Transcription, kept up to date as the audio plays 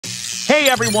Hey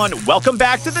everyone, welcome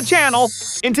back to the channel.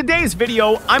 In today's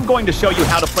video, I'm going to show you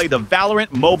how to play the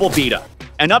Valorant mobile beta,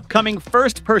 an upcoming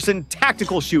first-person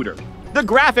tactical shooter. The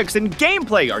graphics and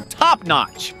gameplay are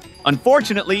top-notch.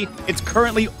 Unfortunately, it's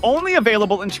currently only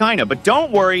available in China, but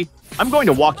don't worry, I'm going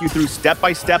to walk you through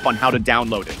step-by-step on how to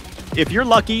download it. If you're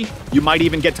lucky, you might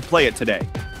even get to play it today.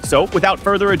 So, without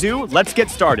further ado, let's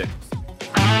get started.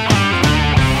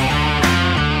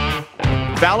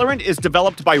 Valorant is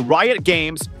developed by Riot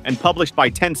Games and published by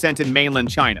Tencent in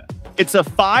mainland China. It's a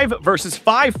 5 versus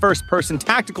 5 first-person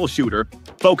tactical shooter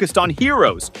focused on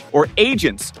heroes or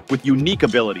agents with unique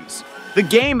abilities. The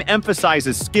game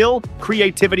emphasizes skill,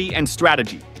 creativity, and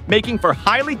strategy, making for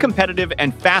highly competitive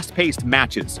and fast-paced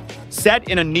matches. Set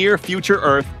in a near-future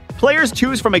Earth, players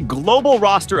choose from a global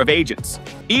roster of agents,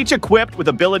 each equipped with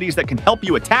abilities that can help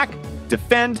you attack,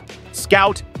 defend,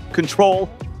 scout, control,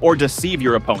 or deceive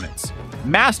your opponents.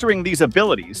 Mastering these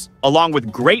abilities, along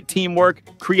with great teamwork,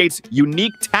 creates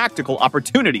unique tactical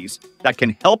opportunities that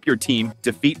can help your team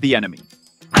defeat the enemy.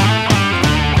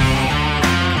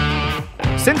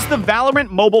 Since the Valorant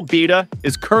mobile beta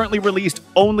is currently released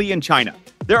only in China,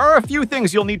 there are a few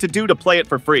things you'll need to do to play it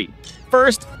for free.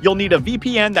 First, you'll need a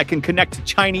VPN that can connect to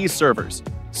Chinese servers.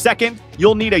 Second,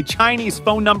 you'll need a Chinese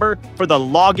phone number for the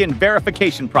login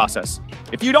verification process.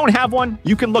 If you don't have one,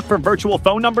 you can look for virtual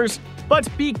phone numbers, but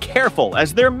be careful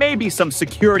as there may be some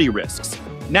security risks.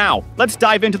 Now, let's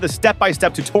dive into the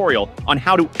step-by-step tutorial on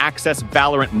how to access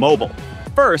Valorant Mobile.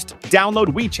 First, download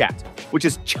WeChat, which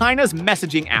is China's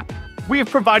messaging app. We have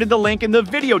provided the link in the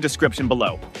video description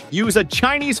below. Use a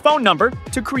Chinese phone number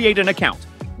to create an account.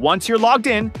 Once you're logged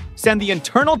in, send the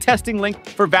internal testing link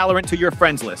for Valorant to your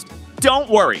friends list. Don't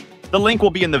worry, the link will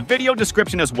be in the video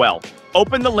description as well.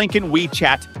 Open the link in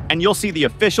WeChat and you'll see the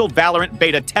official Valorant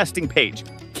beta testing page.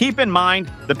 Keep in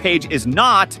mind, the page is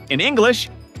not in English,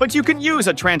 but you can use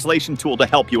a translation tool to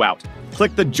help you out.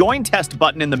 Click the Join Test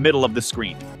button in the middle of the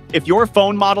screen. If your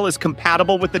phone model is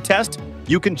compatible with the test,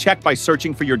 you can check by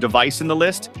searching for your device in the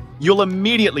list. You'll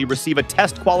immediately receive a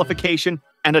test qualification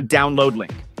and a download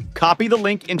link. Copy the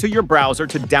link into your browser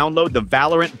to download the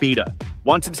Valorant beta.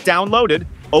 Once it's downloaded,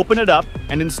 open it up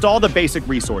and install the basic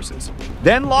resources.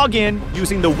 Then log in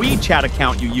using the WeChat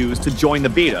account you used to join the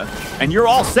beta, and you're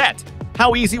all set.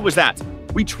 How easy was that?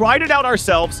 We tried it out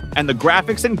ourselves, and the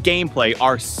graphics and gameplay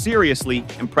are seriously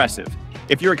impressive.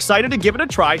 If you're excited to give it a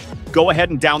try, go ahead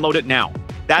and download it now.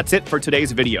 That's it for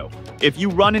today's video. If you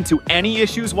run into any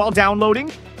issues while downloading,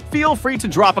 feel free to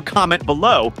drop a comment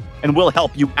below, and we'll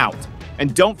help you out.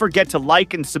 And don't forget to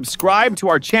like and subscribe to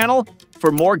our channel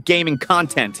for more gaming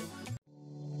content.